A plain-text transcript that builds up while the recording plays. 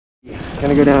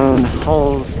Gonna go down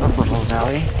Upper Halls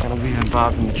Alley. Gonna leave him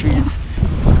Bob in the trees.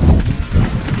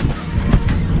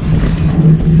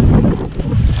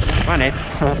 Funny.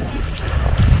 Oh,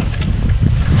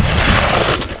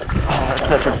 that's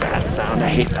such a bad sound. I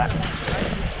hate that.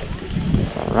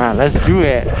 Alright, let's do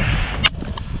it.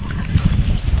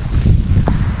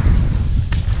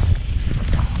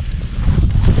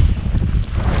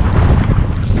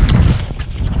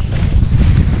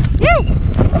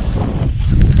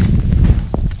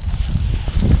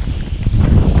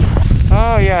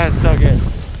 Oh yeah, it's so good.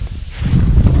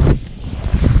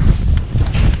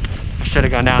 I should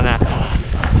have gone down that.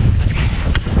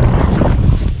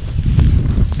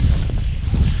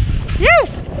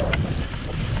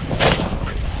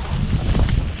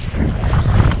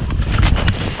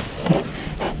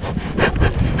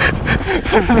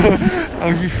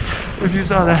 If you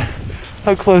saw that,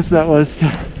 how close that was to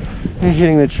me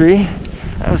hitting the tree,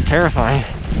 that was terrifying.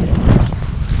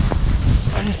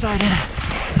 I decided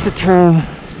to turn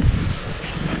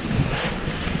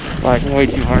like way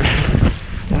too hard,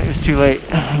 and it was too late.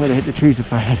 I would have hit the trees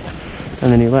if I had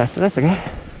done any less, so that's okay.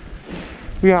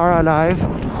 We are alive.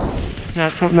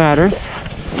 That's what matters.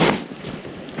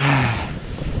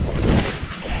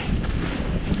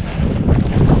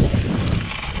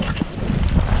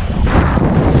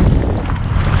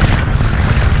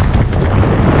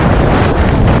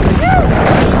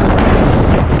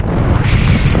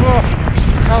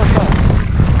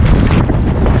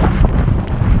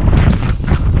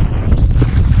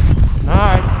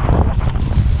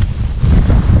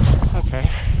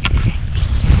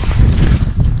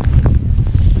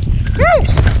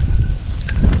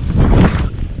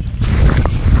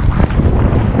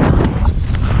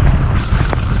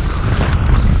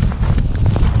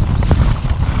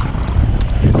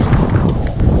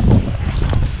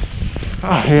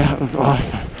 Oh yeah, it was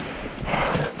awesome.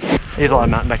 There's a lot of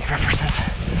mountain biking references.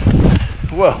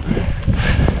 Whoa.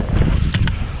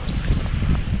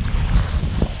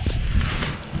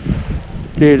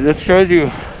 Dude, this shows you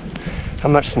how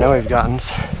much snow we've gotten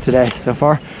today so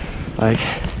far. Like,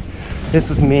 this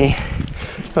was me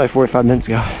probably 45 minutes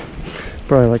ago.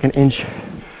 Probably like an inch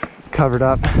covered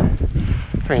up.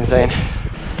 Pretty insane.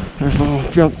 There's a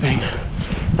little jump thing.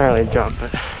 Not really a jump,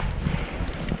 but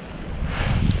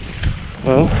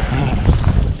well,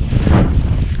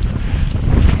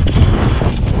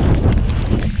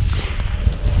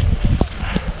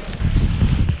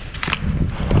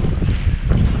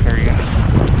 there you go.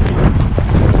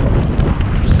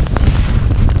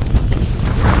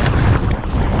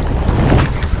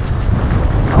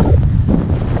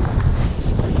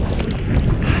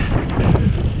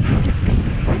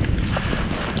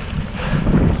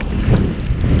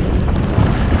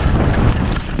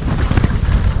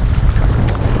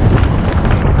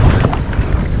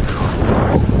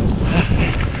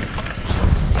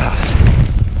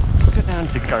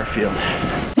 Garfield.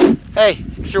 Hey,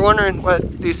 if you're wondering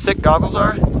what these sick goggles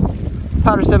are,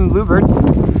 Powder 7 Bluebirds,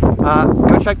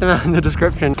 go check them out in the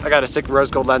description. I got a sick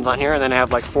rose gold lens on here, and then I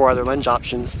have like 4 other lens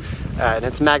options, and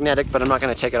it's magnetic, but I'm not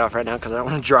going to take it off right now because I don't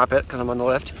want to drop it because I'm on the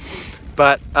lift.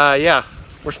 But yeah,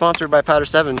 we're sponsored by Powder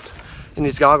 7, and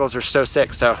these goggles are so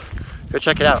sick, so go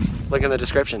check it out. Link in the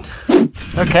description.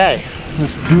 Okay,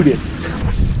 let's do this.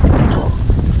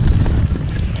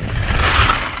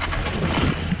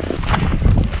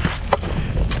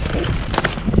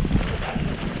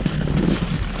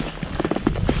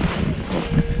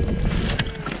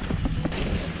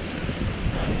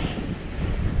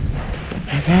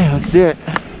 Okay, let's do it.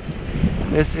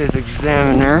 This is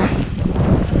Examiner.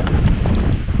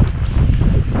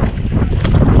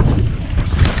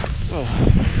 Oh,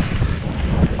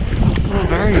 little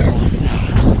variables now.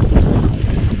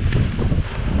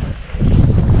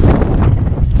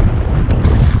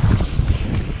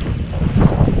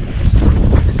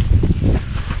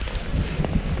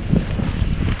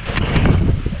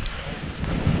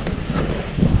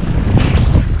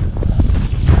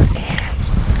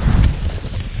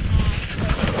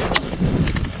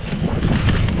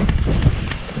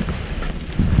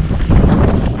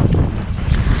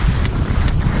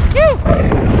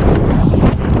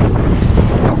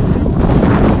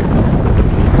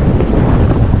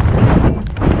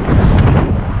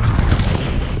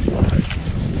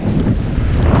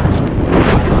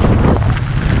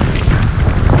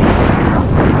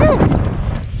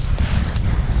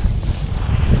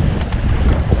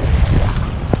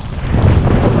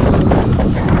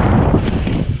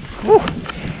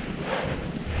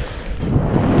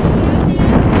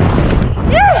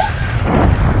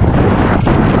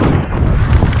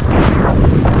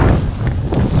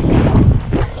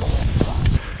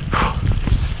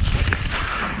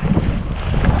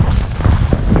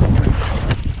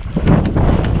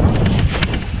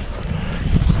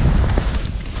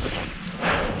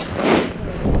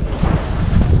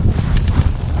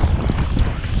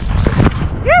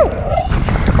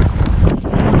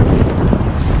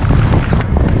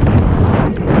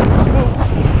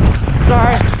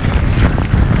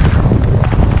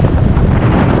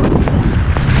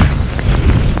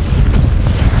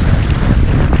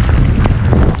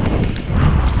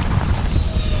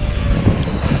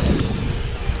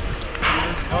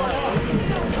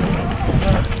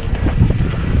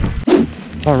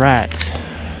 All right,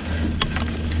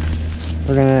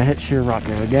 we're gonna hit sheer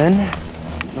Rocco again.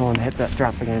 I want to hit that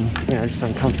drop again. You know, just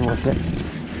uncomfortable with it.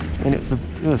 And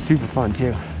it was super fun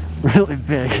too. Really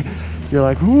big. You're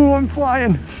like, ooh, I'm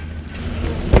flying.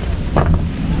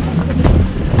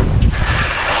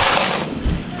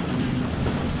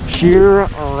 Sheer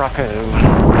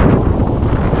Rocco.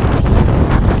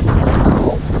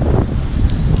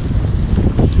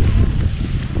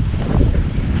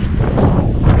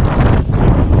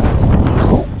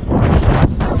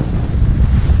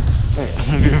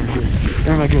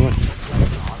 Where am I going?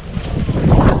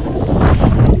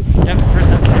 Yep, first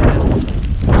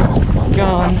time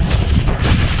gone.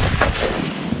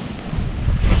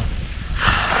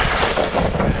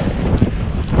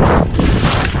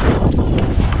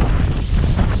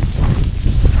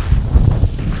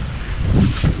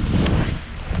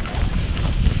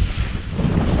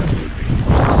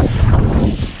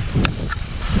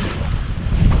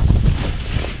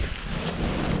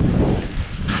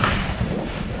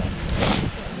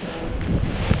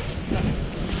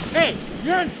 Hey,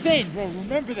 you're insane, bro.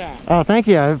 Remember that. Oh, thank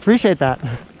you. I appreciate that.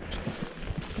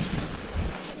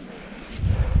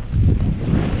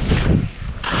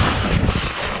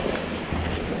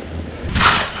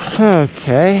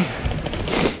 Okay.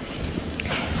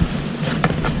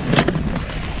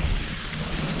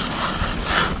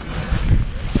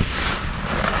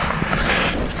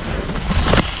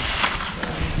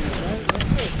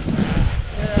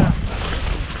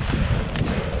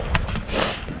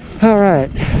 All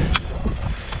right.